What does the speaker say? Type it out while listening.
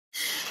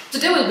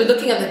Today we'll be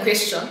looking at the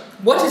question,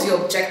 what is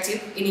your objective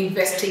in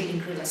investing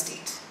in real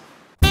estate?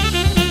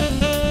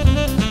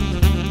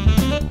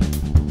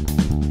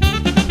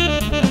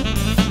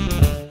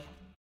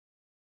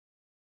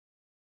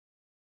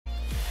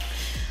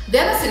 The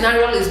other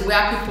scenario is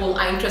where people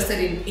are interested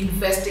in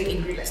investing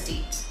in real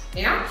estate.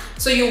 Yeah?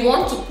 So you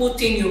want to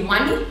put in your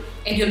money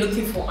and you're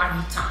looking for a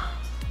return.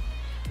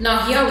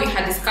 Now here we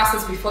had discussed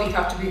this before, you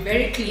have to be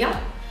very clear.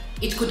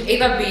 It could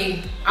either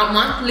be a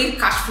monthly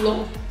cash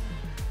flow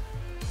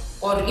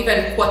or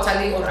even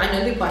quarterly or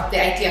annually, but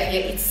the idea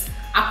here is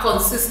a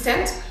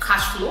consistent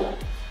cash flow,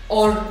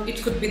 or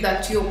it could be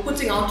that you're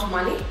putting out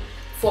money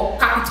for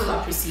capital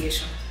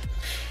appreciation.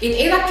 In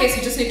either case,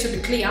 you just need to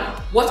be clear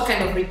what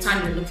kind of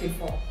return you're looking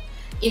for.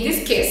 In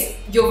this case,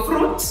 your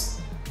fruit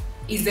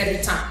is the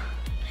return,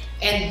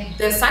 and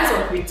the size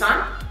of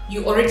return,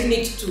 you already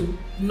need to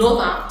know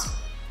that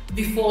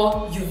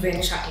before you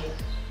venture in.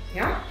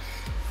 Yeah?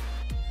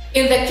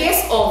 In the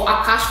case of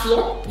a cash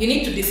flow, you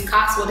need to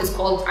discuss what is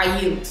called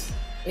a yield,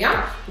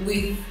 yeah,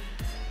 with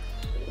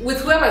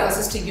whoever is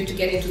assisting you to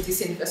get into this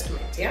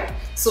investment. Yeah,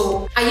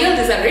 so a yield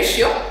is a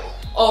ratio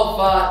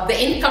of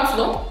the income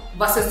flow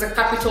versus the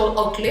capital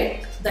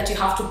outlay that you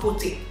have to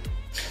put in.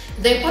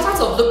 The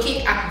importance of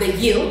looking at the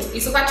yield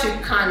is so that you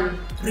can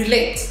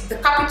relate the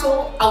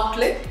capital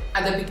outlay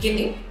at the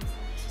beginning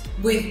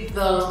with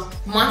the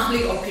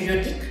monthly or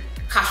periodic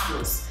cash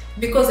flows.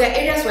 Because there are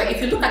areas where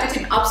if you look at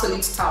it in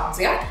absolute terms,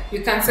 yeah,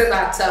 you can say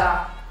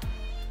that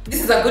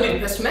this is a good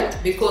investment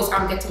because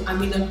I'm getting $1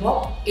 million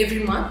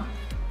every month,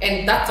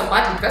 and that's a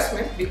bad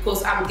investment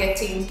because I'm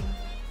getting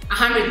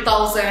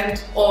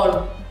 100,000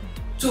 or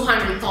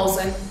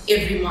 200,000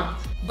 every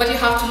month. But you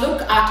have to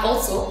look at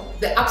also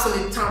the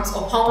absolute terms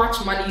of how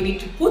much money you need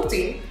to put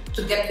in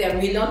to get the 1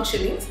 million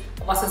shillings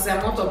versus the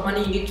amount of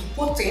money you need to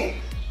put in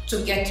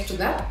to get to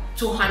the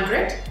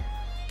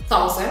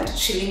 200,000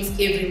 shillings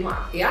every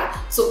month. Yeah,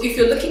 so if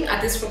you're looking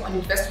at this from an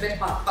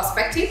investment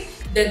perspective,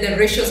 then the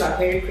ratios are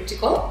very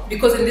critical,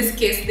 because in this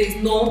case there's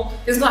no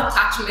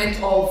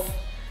attachment of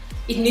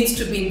it needs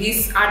to be in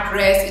this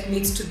address, it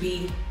needs to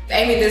be,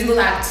 there's no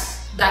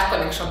that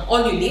connection.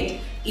 All you need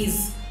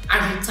is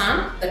a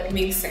return that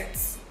makes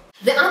sense.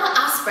 The other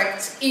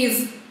aspect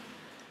is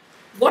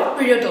what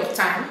period of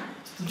time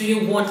do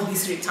you want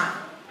this return?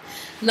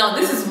 Now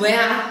this is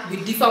where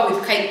we differ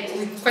with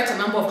quite a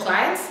number of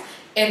clients,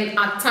 and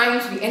at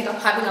times we end up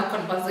having a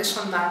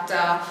conversation that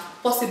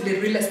possibly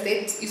real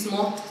estate is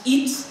not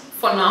it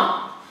for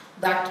now,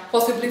 that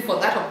possibly for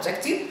that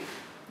objective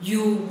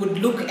you would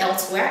look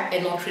elsewhere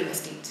and not real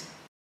estate.